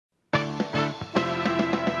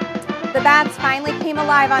The Bats finally came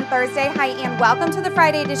alive on Thursday. Hi, and welcome to the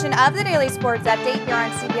Friday edition of the Daily Sports Update here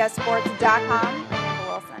on CBSSports.com. I'm Amber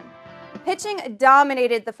Wilson. Pitching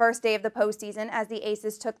dominated the first day of the postseason as the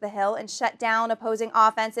Aces took the hill and shut down opposing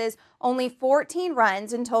offenses. Only 14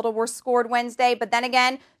 runs in total were scored Wednesday, but then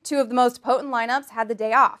again, two of the most potent lineups had the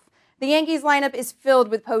day off. The Yankees lineup is filled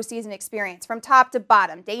with postseason experience from top to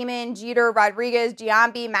bottom. Damon, Jeter, Rodriguez,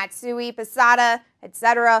 Giambi, Matsui, Posada,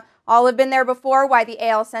 etc. all have been there before, while the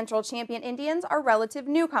AL Central champion Indians are relative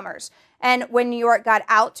newcomers. And when New York got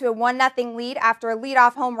out to a 1-0 lead after a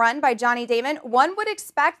leadoff home run by Johnny Damon, one would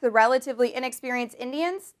expect the relatively inexperienced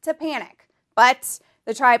Indians to panic. But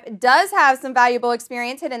the Tribe does have some valuable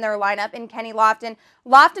experience hit in their lineup in Kenny Lofton.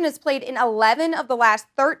 Lofton has played in 11 of the last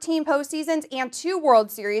 13 postseasons and 2 World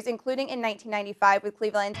Series, including in 1995 with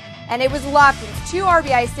Cleveland. And it was Lofton's 2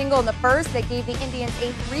 RBI single in the first that gave the Indians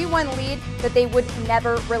a 3-1 lead that they would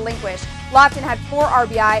never relinquish. Lofton had 4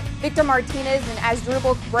 RBI. Victor Martinez and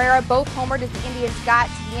Asdrubal Cabrera both homered as the Indians got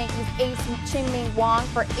to the Yankees' ace Ching-Ming Wong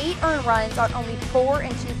for 8 earned runs on only 4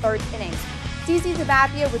 2/3 innings. CC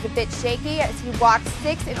Sabathia was a bit shaky as he walked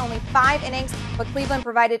 6 in only 5 innings, but Cleveland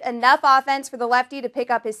provided enough offense for the lefty to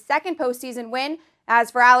pick up his second postseason win.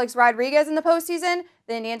 As for Alex Rodriguez in the postseason,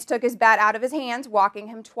 the Indians took his bat out of his hands, walking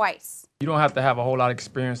him twice. You don't have to have a whole lot of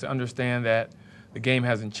experience to understand that the game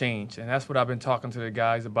hasn't changed, and that's what I've been talking to the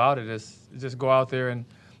guys about. It is just go out there and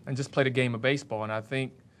just play the game of baseball, and I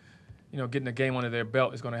think getting the game under their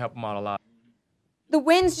belt is going to help them out a lot. The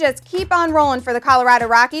wins just keep on rolling for the Colorado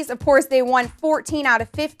Rockies. Of course, they won 14 out of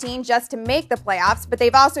 15 just to make the playoffs, but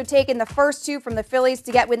they've also taken the first 2 from the Phillies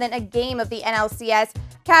to get within a game of the NLCS.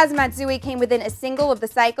 Kaz Matsui came within a single of the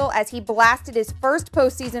cycle as he blasted his first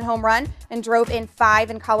postseason home run and drove in 5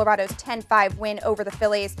 in Colorado's 10-5 win over the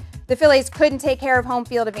Phillies. The Phillies couldn't take care of home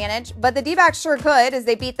field advantage, but the D-backs sure could as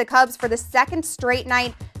they beat the Cubs for the second straight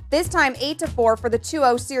night, this time 8-4 for the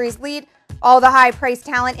 2-0 series lead. All the high-priced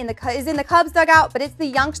talent is in the Cubs dugout, but it's the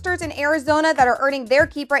youngsters in Arizona that are earning their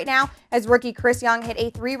keep right now as rookie Chris Young hit a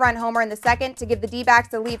 3-run homer in the second to give the D-backs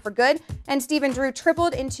the lead for good, and Stephen Drew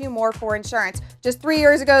tripled in 2 more for insurance. Just 3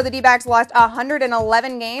 years ago, the D-backs lost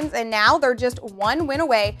 111 games, and now they're just 1 win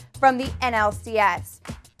away from the NLCS.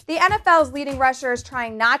 The NFL's leading rusher is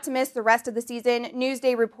trying not to miss the rest of the season.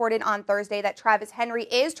 Newsday reported on Thursday that Travis Henry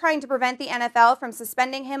is trying to prevent the NFL from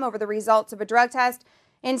suspending him over the results of a drug test.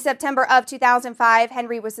 In September of 2005,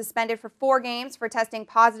 Henry was suspended for 4 games for testing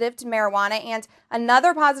positive to marijuana, and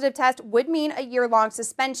another positive test would mean a year-long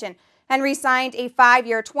suspension. Henry signed a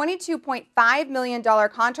 5-year, $22.5 million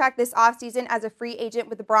contract this offseason as a free agent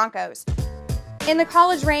with the Broncos. In the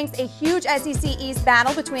college ranks, a huge SEC East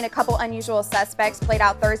battle between a couple unusual suspects played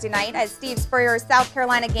out Thursday night as Steve Spurrier's South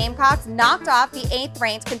Carolina Gamecocks knocked off the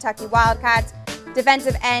 8th-ranked Kentucky Wildcats.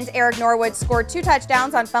 Defensive end Eric Norwood scored 2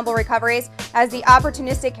 touchdowns on fumble recoveries as the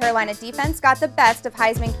opportunistic Carolina defense got the best of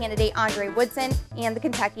Heisman candidate Andre Woodson and the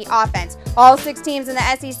Kentucky offense. All 6 teams in the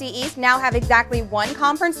SEC East now have exactly 1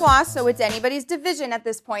 conference loss, so it's anybody's division at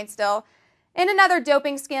this point still. In another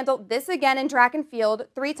doping scandal, this again in track and field,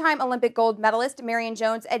 3-time Olympic gold medalist Marion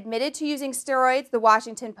Jones admitted to using steroids, the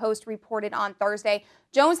Washington Post reported on Thursday.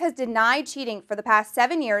 Jones has denied cheating for the past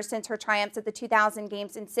 7 years since her triumphs at the 2000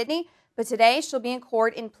 Games in Sydney, but today she'll be in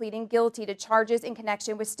court in pleading guilty to charges in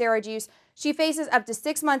connection with steroid use. She faces up to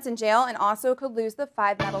 6 months in jail and also could lose the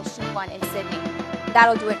 5 medals she won in Sydney.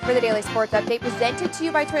 That'll do it for the Daily Sports Update presented to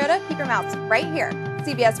you by Toyota. Keep your mouths right here.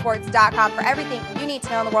 CBSSports.com for everything you need to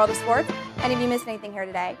know in the world of sports. And if you missed anything here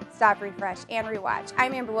today, stop, refresh, and rewatch.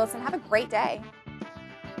 I'm Amber Wilson. Have a great day.